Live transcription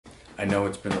I know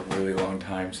it's been a really long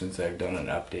time since I've done an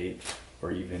update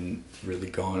or even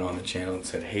really gone on the channel and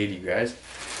said hey to you guys,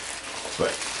 but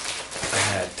I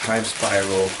had Time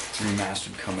Spiral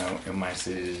Remastered come out in my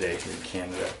city today here in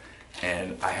Canada,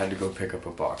 and I had to go pick up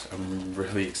a box. I'm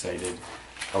really excited.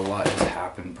 A lot has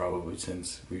happened probably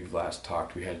since we've last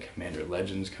talked. We had Commander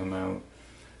Legends come out.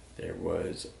 There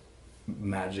was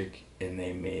Magic, and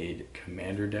they made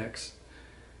Commander decks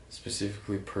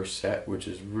specifically per set, which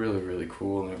is really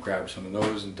cool, and I've grabbed some of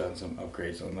those and done some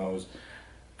upgrades on those.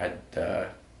 I'd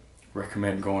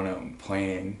recommend going out and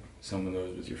playing some of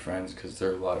those with your friends because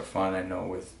they're a lot of fun. I know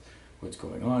with what's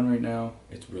going on right now,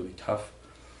 it's really tough,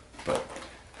 but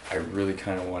I really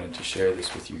kind of wanted to share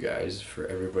this with you guys for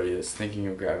everybody that's thinking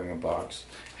of grabbing a box,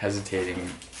 hesitating,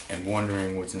 and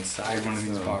wondering what's inside one of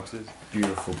these boxes.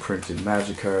 Beautiful printed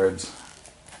Magic cards.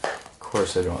 Of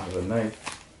course I don't have a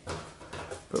knife,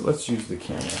 but let's use the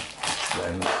camera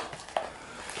lens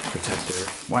protector.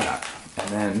 Why not? And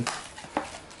then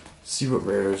see what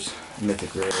rares,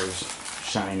 mythic rares,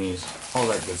 shinies, all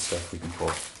that good stuff we can pull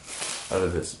out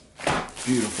of this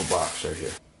beautiful box right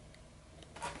here.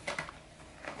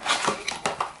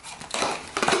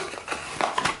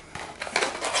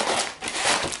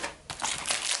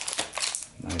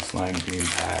 Nice lime green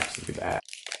packs, look at that.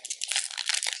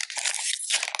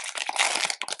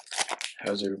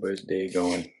 How's everybody's day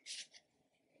going?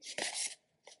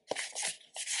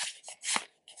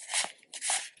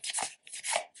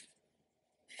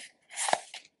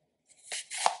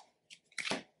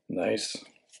 Nice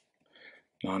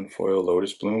non-foil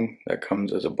Lotus Bloom that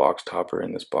comes as a box topper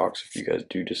in this box if you guys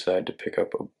do decide to pick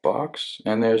up a box.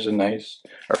 And there's a nice,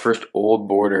 our first old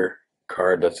border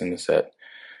card that's in the set.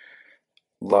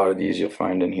 A lot of these you'll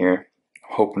find in here.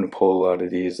 Hoping to pull a lot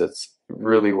of these. That's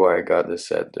really why I got this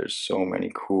set. There's so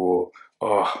many cool,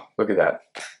 oh, look at that.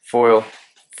 Foil,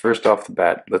 first off the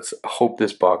bat. Let's hope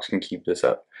this box can keep this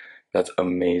up. That's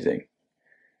amazing.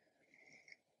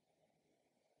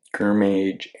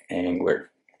 Gurmage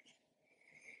Angler.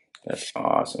 That's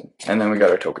awesome. And then we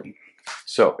got our token.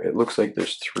 So it looks like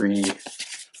there's 3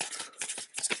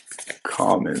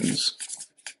 commons.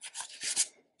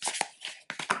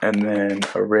 And then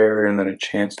a rare, and then a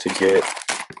chance to get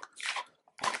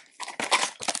a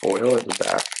foil at the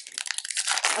back.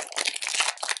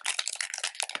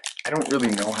 I don't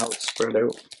really know how it's spread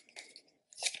out.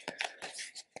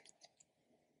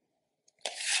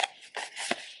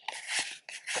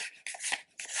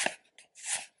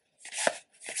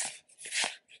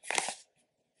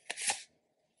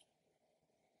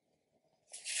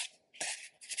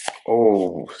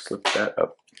 Oh, slip that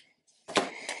up.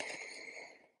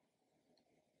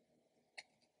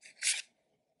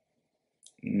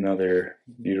 Another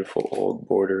beautiful old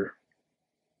border.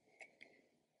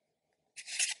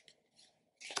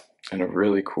 And a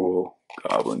really cool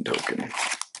goblin token.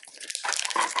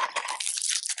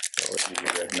 All of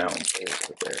you red mountain players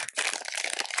out there.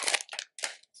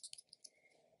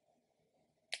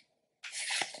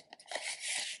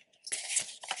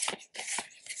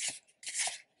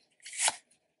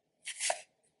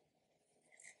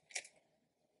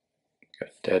 Got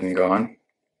Dead and Gone.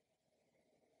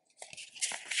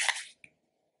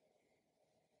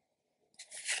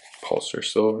 Pulsar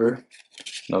Silver.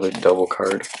 Another double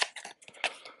card.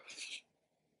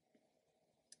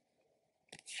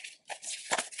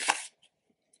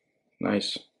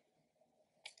 Nice.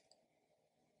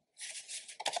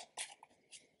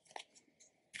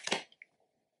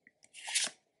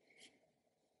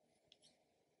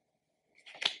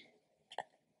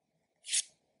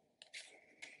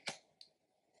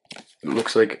 It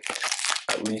looks like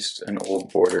at least an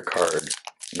old border card,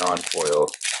 non-foil,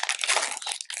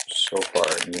 so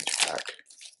far in each pack.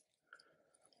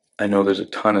 I know there's a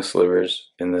ton of slivers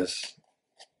in this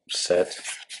set.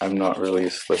 I'm not really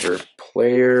a sliver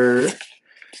player,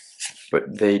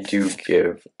 but they do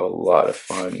give a lot of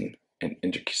fun and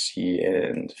intricacy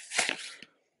and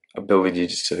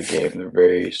abilities to the game. They're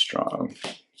very strong.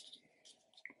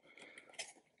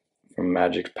 From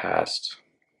Magic's past.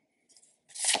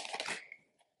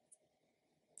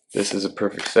 This is a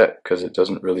perfect set because it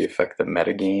doesn't really affect the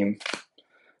metagame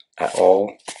at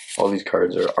all. All these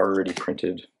cards are already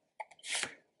printed,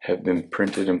 have been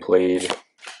printed and played,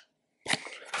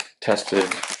 tested,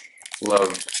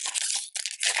 loved,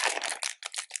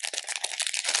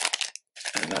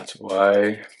 and that's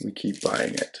why we keep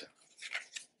buying it.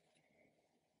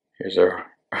 Here's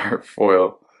our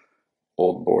foil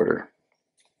old border.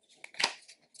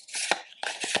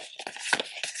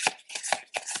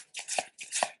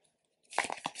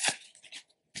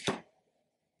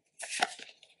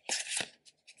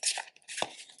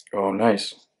 Oh,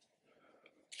 nice.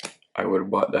 I would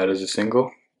have bought that as a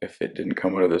single if it didn't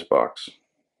come out of this box.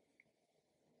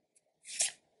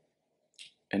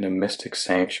 And a Mystic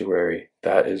Sanctuary.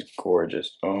 That is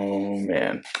gorgeous. Oh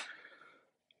man.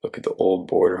 Look at the old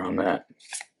border on that.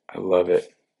 I love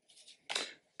it.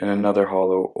 And another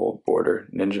hollow old border.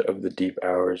 Ninja of the Deep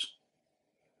Hours.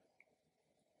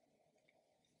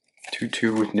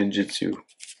 2/2 with ninjutsu.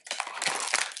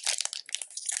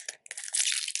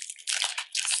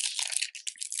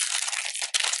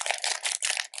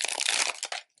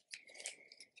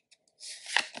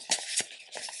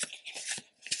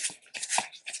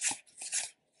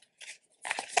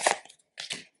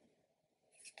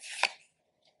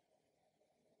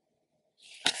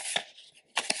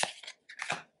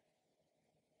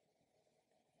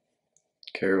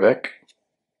 Karavek.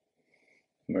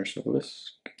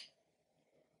 Merciless.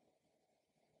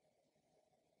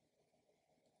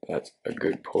 That's a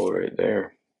good pull right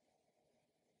there.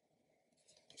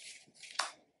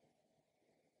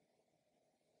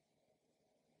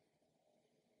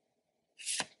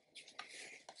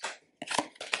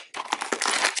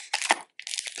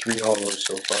 Three hollows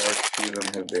so far. 2 of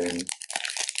them have been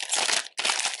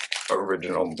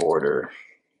original border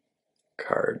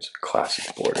cards,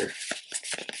 classic border.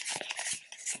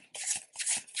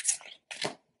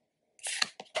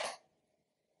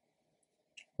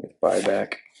 With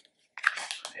buyback,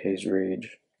 Haze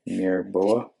Rage, Mirror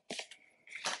Boa.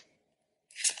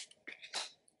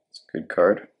 It's a good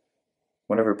card.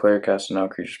 Whenever a player casts a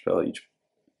non-creature spell, each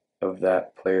of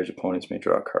that player's opponents may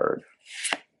draw a card.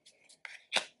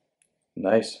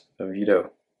 Nice, a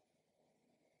veto.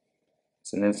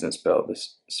 It's an instant spell.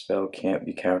 This spell can't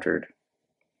be countered.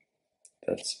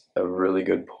 That's a really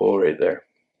good pull right there.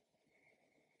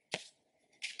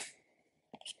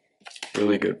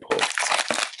 Really good pull.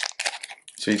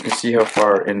 So you can see how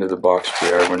far into the box we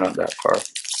are. We're not that far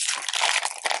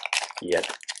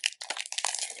yet.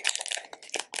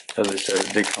 As I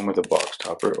said, they come with a box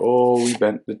topper. Oh, we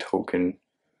bent the token.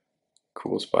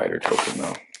 Cool spider token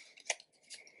though.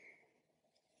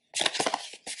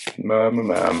 Mama,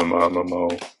 mama, mama, mo.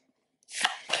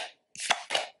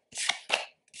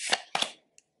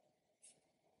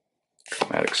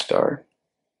 Chromatic Star.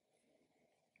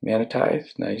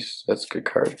 Manatithe, nice. That's a good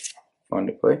card. Fun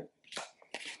to play.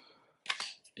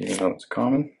 Even though it's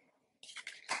common.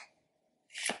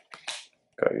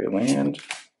 Got your land.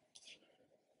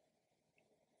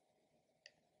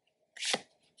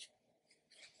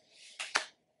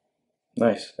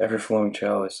 Nice. Ever-flowing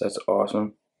chalice. That's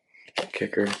awesome.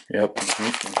 Kicker. Yep.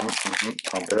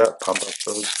 Pump it up. Pump up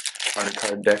those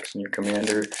undercard decks in your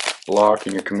commander block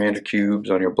and your commander cubes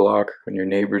on your block on your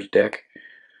neighbor's deck.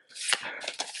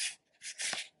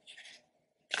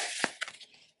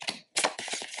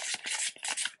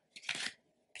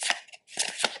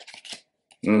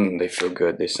 They feel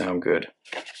good. They sound good.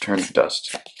 Turn to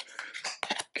dust.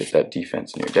 Get that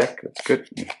defense in your deck. That's good.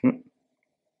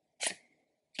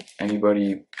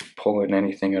 Anybody pulling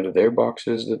anything out of their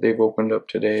boxes that they've opened up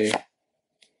today?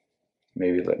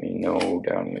 Maybe let me know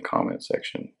down in the comment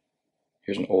section.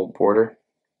 Here's an old border.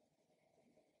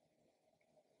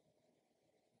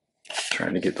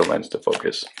 Trying to get the lens to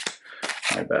focus.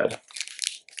 My bad.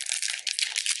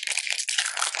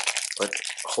 But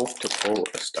hope to pull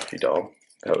a stuffy doll.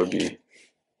 That would be...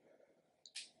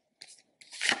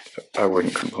 I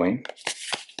wouldn't complain.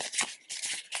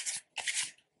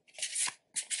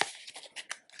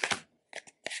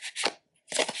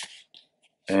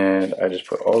 And I just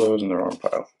put all those in the wrong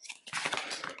pile.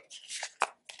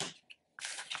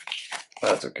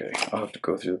 That's okay. I'll have to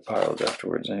go through the piles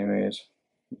afterwards anyways.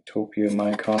 Utopia,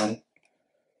 Mycon,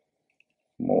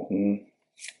 Molten,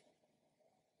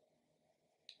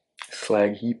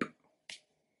 Slag Heap.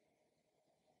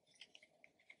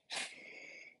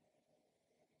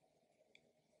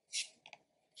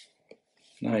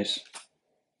 Nice.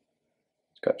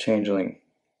 It's got Changeling,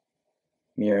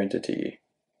 Mirror Entity.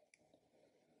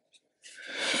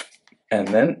 And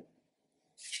then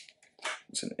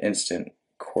it's an instant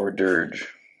Core Dirge.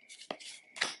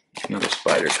 Another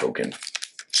spider token.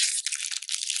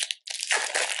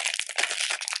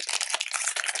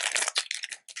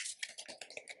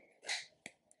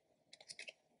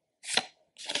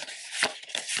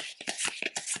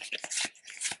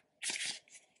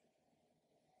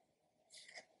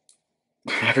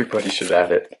 Everybody should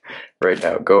add it right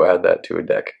now. Go add that to a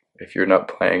deck. If you're not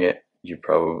playing it, you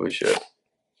probably should.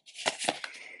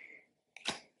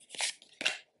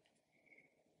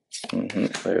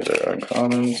 There's our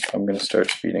uncommons. I'm going to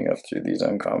start speeding up through these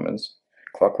uncommons.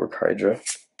 Clockwork Hydra.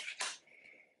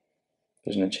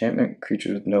 There's an enchantment.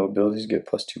 Creatures with no abilities get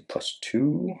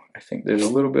 +2/+2. I think there's a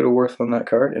little bit of worth on that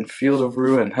card. And Field of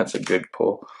Ruin, that's a good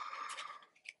pull.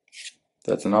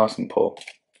 That's an awesome pull.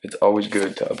 It's always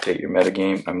good to update your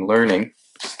metagame. I'm learning,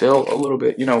 still a little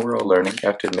bit, you know, we're all learning, you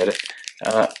have to admit it.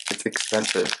 It's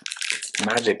expensive. It's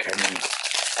Magic, I mean,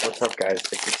 what's up guys?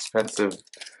 It's expensive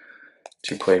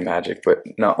to play Magic, but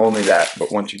not only that,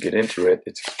 but once you get into it,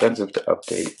 it's expensive to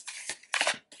update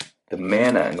the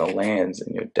mana and the lands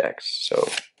in your decks. So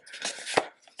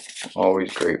I'm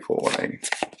always grateful when I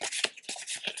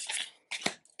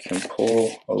can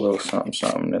pull a little something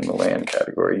something in the land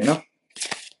category, you know?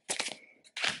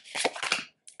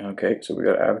 Okay, so we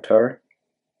got Avatar,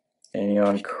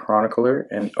 Aeon Chronicler,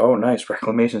 and oh nice,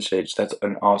 Reclamation Sage. That's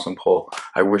an awesome pull.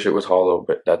 I wish it was hollow,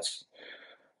 but that's,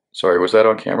 sorry, was that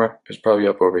on camera? It's probably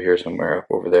up over here somewhere, up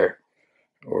over there.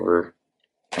 Over,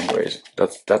 anyways,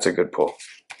 that's a good pull.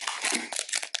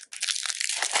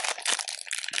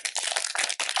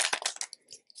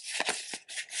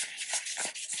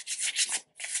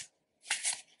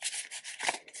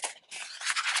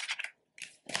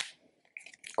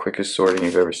 Quickest sorting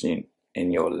you've ever seen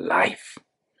in your life.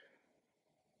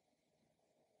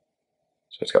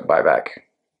 So it's got buyback.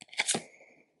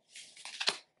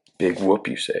 Big whoop,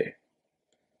 you say?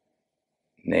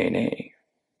 Nay, nay.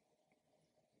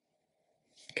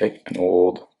 Okay, an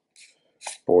old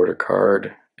border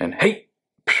card, and hey,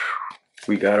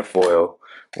 we got a foil.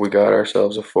 We got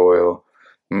ourselves a foil.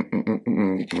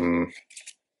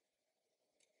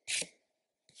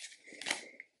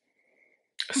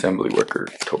 Assembly worker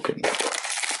token.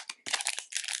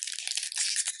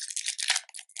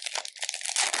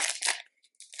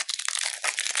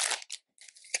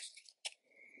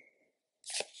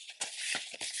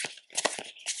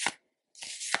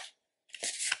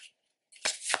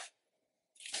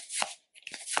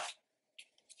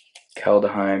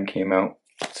 Kaldheim came out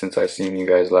since I've seen you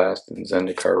guys last, and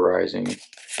Zendikar Rising,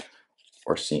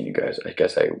 or seen you guys. I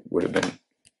guess I would have been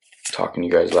talking to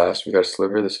you guys last. We got a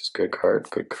Sliver. This is good card.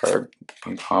 Good card.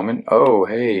 Uncommon. Oh,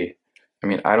 hey. I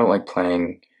mean, I don't like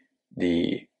playing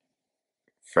the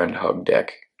friend hug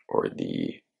deck or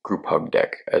the group hug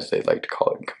deck, as they like to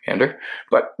call it in Commander,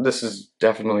 but this is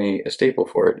definitely a staple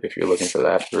for it if you're looking for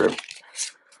that.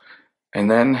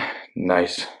 And then,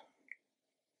 nice.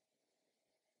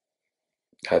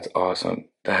 That's awesome.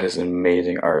 That is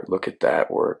amazing art. Look at that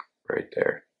work right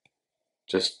there.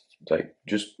 Just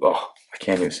oh, I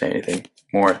can't even say anything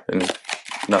more than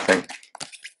nothing.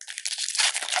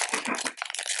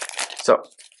 So,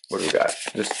 what do we got?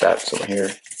 Just that somewhere here.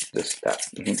 Just that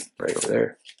right over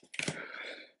there.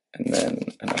 And then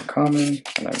an uncommon,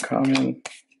 an uncommon.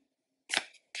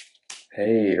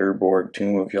 Hey, Urborg,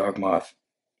 Tomb of Yawgmoth.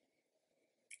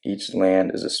 Each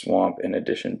land is a swamp in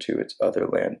addition to its other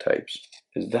land types.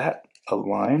 Is that a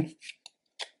line?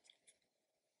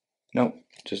 Nope,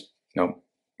 just, nope,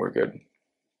 we're good.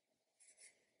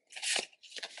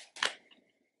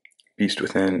 Beast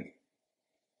Within.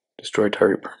 Destroy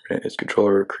target permanent. Its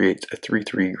controller creates a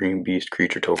 3/3 green beast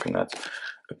creature token. That's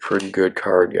a pretty good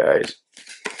card, guys.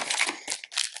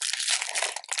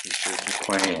 You should be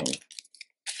playing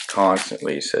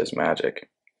constantly, says Magic,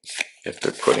 if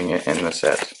they're putting it in the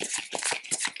set.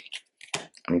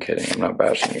 I'm kidding, I'm not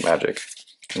bashing you, Magic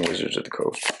and Wizards of the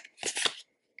Coast.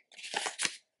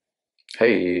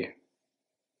 Hey,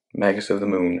 Magus of the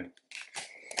Moon.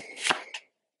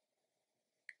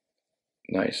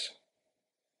 Nice.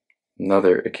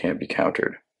 Another, it can't be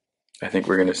countered. I think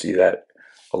we're going to see that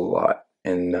a lot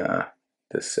in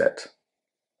this set.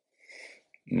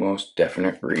 Most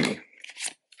definitely.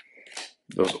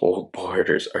 Those old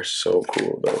borders are so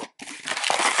cool, though.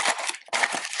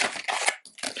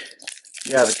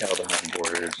 Yeah, the Kaldheim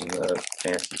borders and the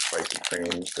fancy spicy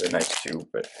frames, they're nice too,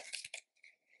 but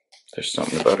there's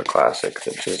something about a classic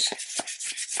that just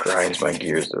grinds my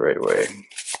gears the right way.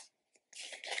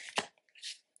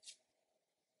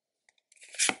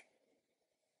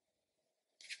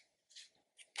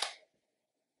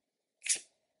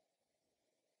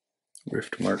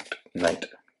 Rift-marked Knight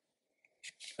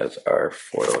as our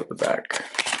foil at the back.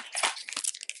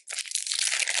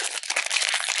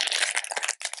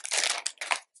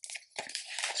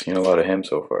 Seen a lot of him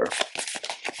so far.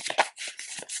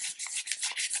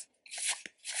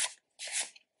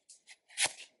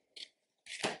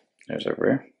 There's our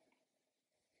rare.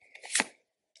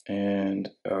 And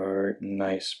our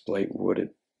nice Blight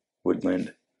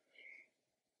Woodland.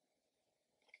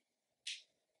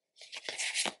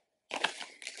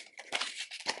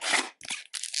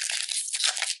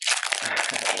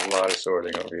 A lot of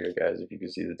sorting over here, guys, if you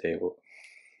can see the table.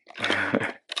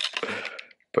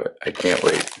 But I can't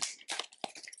wait.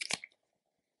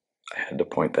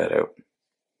 point that out.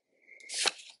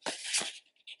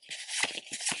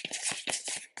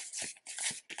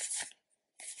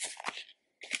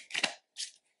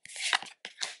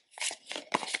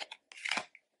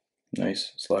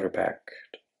 Nice slaughter pack.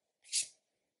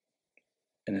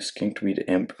 And a Skinkweed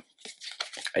Imp.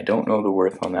 I don't know the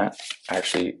worth on that.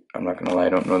 Actually, I'm not gonna lie, I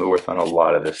don't know the worth on a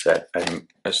lot of this set. I'm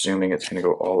assuming it's gonna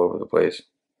go all over the place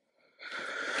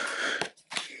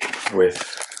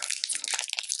with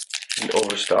the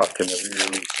overstock and the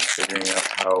re-release, and figuring out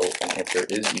how, and if there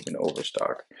is even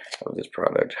overstock of this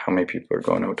product, how many people are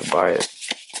going out to buy it.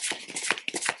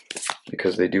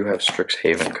 Because they do have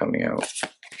Strixhaven coming out,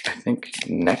 I think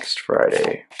next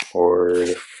Friday, or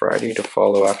the Friday to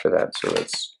follow after that, so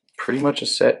that's pretty much a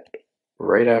set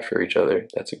right after each other.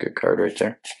 That's a good card right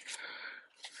there.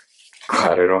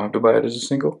 Glad I don't have to buy it as a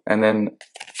single. And then,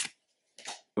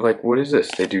 like, what is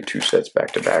this? They do 2 sets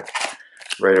back to back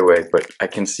right away, but I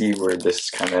can see where this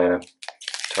kind of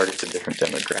targets a different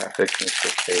demographic. And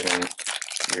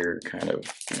Strixhaven, you're kind of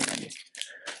the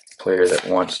player that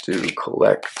wants to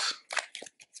collect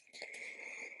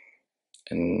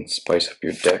and spice up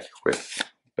your deck with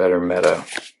better meta,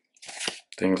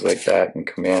 things like that. And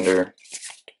Commander,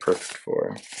 perfect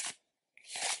for.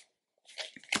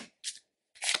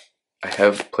 I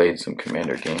have played some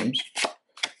Commander games,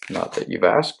 not that you've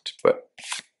asked, but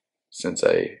since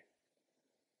I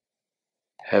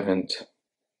haven't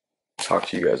talked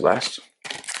to you guys last,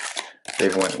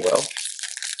 they've went well.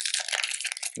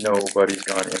 Nobody's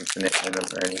gone infinite in them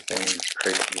or anything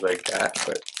crazy like that,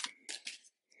 but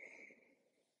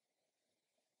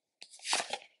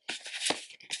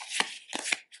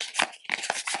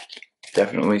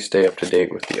definitely stay up to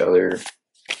date with the other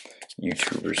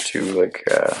YouTubers too, like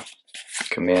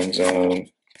Command Zone,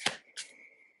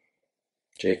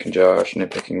 Jake and Josh,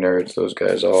 Nitpicking Nerds. Those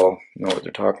guys all know what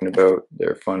they're talking about.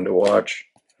 They're fun to watch.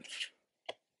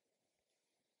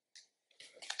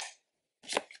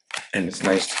 And it's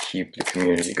nice to keep the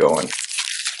community going.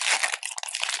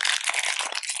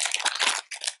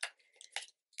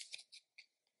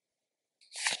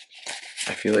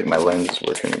 I feel like my lens is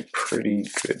working pretty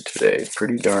good today.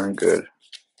 Pretty darn good,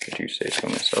 if I do say so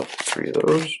myself. 3 of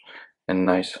those. And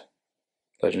nice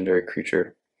legendary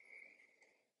creature.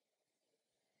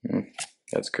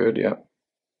 That's good, yeah.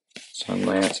 Sun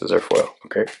Lance is our foil,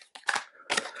 okay.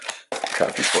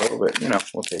 Copy foil, but you know,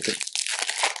 we'll take it.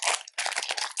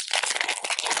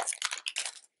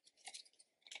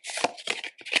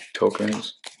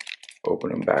 Tokens,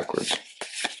 open them backwards.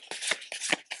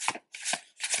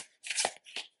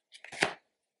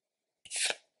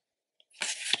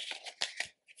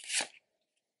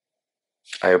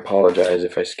 I apologize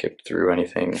if I skipped through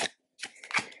anything.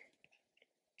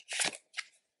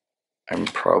 I'm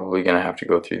probably gonna have to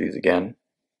go through these again,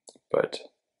 but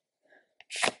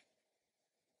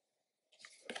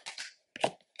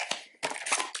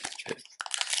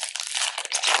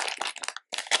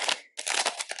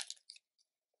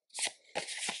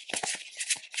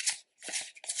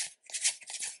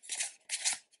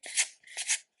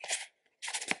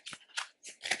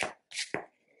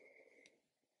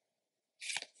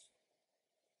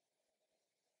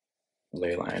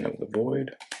Leyline of the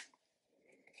Void.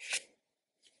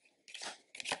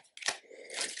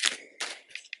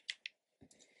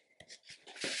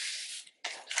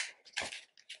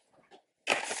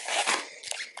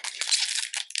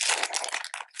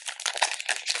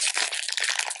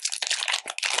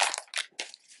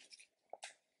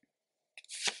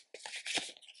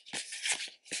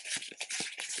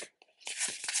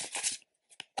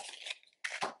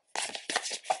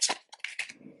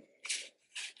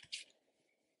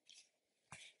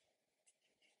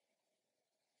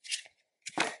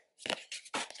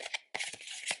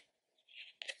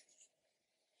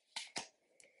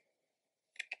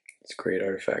 It's a great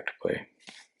artifact to play.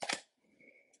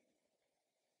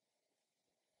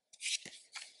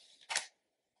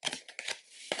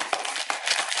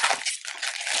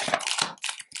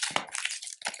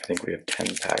 I think we have 10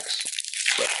 packs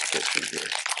left to get through here.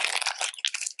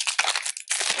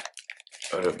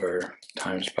 Out of our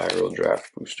Time Spiral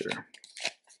Draft Booster.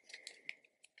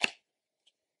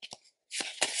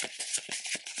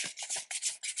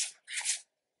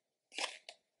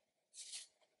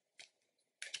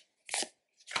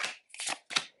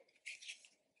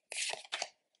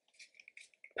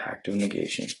 Pact of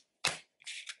Negation.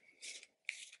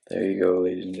 There you go,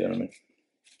 ladies and gentlemen.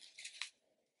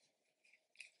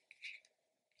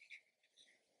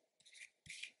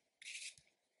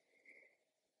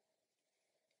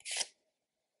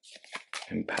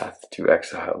 And Path to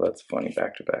Exile, that's funny,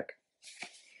 back to back.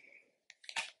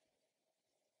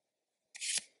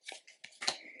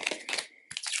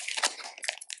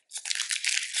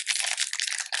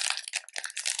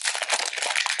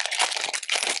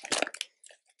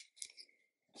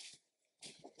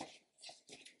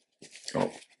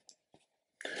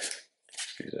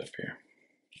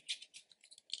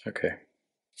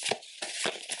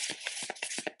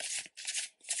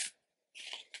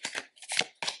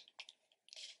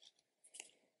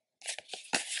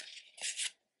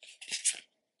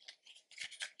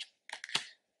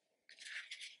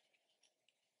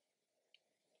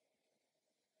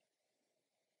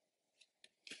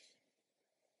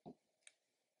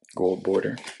 gold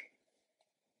border.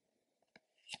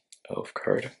 Elf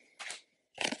card.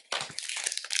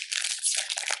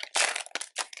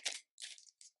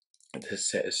 This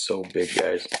set is so big,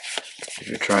 guys. If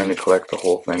you're trying to collect the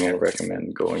whole thing, I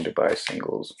recommend going to buy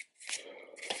singles,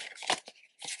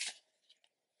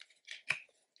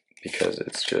 because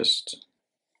it's just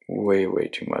way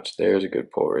too much. There's a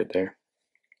good pull right there.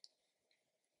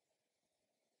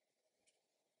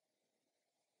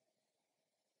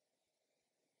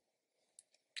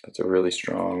 That's a really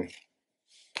strong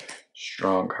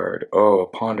card. Oh, a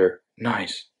ponder.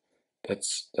 Nice.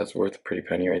 That's worth a pretty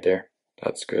penny right there.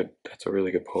 That's good. That's a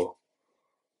really good pull.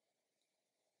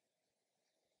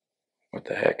 What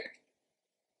the heck?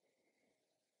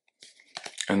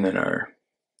 And then our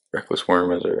Reckless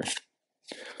Worm is our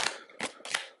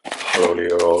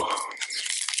Rodeo.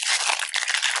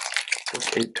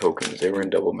 Those 8 tokens, they were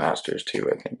in double masters too,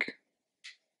 I think.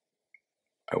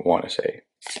 I want to say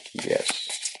yes.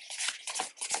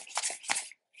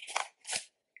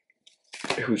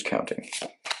 Who's counting?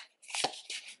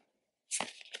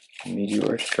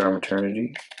 Meteor, Star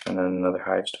Maternity, and then another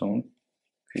Hive Stone.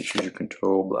 Creatures you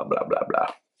control, blah blah blah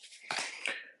blah.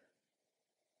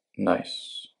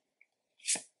 Nice.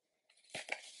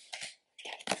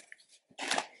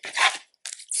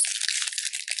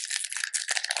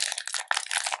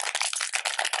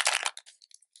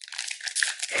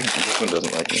 This one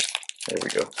doesn't like me. There we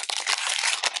go.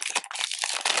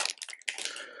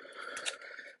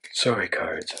 Sorry,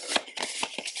 cards.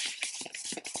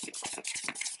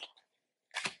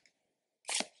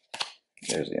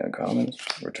 There's the uncommons.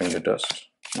 Return to dust.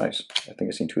 Nice. I think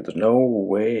I've seen 2 of those. No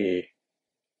way.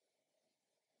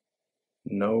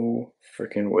 No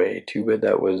freaking way. Too bad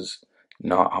that was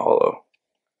not hollow,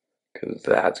 because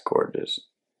that's gorgeous.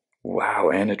 Wow,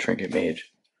 and a trinket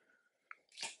mage.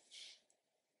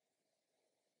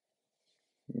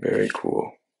 Very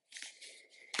cool.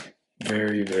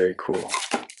 Very cool.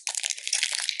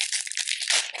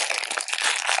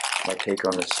 My take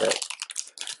on this set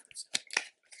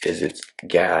is it's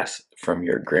gas from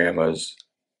your grandma's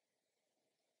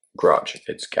garage.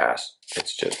 It's gas.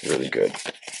 It's just really good.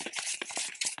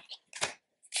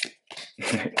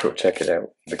 Go check it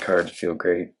out. The cards feel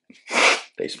great.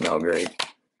 They smell great.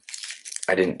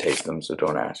 I didn't taste them, so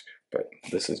don't ask, but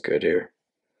this is good here.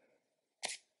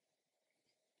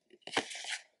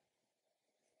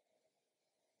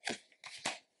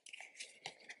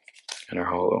 And our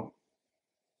hollow.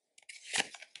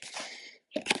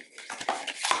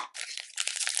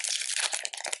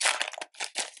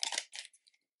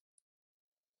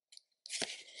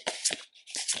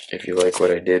 If you like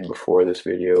what I did before this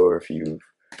video, or if you've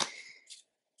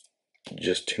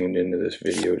just tuned into this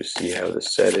video to see how the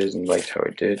set is and liked how I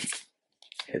did,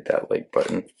 hit that like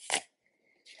button.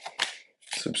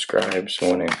 Subscribe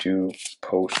so when I do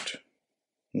post,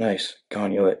 nice,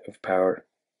 gauntlet of power.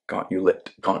 Gauntlet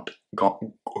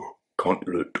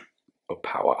of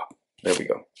power. There we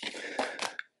go.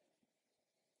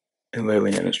 And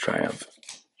Liliana's Triumph.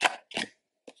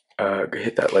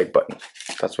 Hit that like button.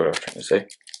 That's what I was trying to say.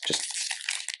 Just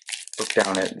look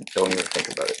down it and don't even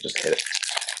think about it. Just hit it.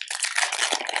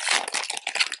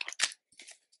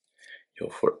 You'll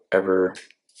forever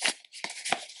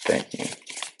thank me.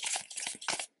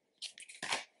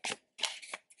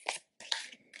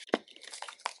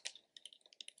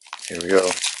 Here we go.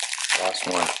 Last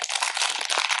one.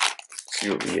 Let's see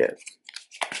what we get.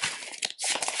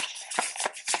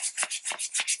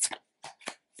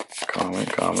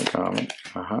 Common.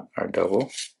 Our double.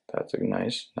 That's a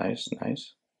nice.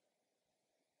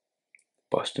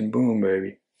 Bust and boom,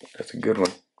 baby. That's a good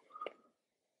one.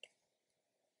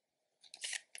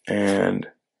 And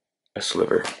a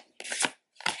sliver.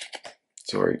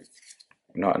 Sorry,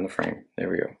 not in the frame. There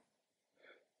we go.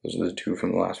 Those are the 2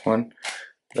 from the last one.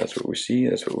 That's what we see.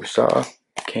 That's what we saw.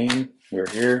 Came. We're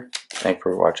here. Thanks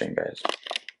for watching, guys.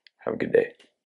 Have a good day.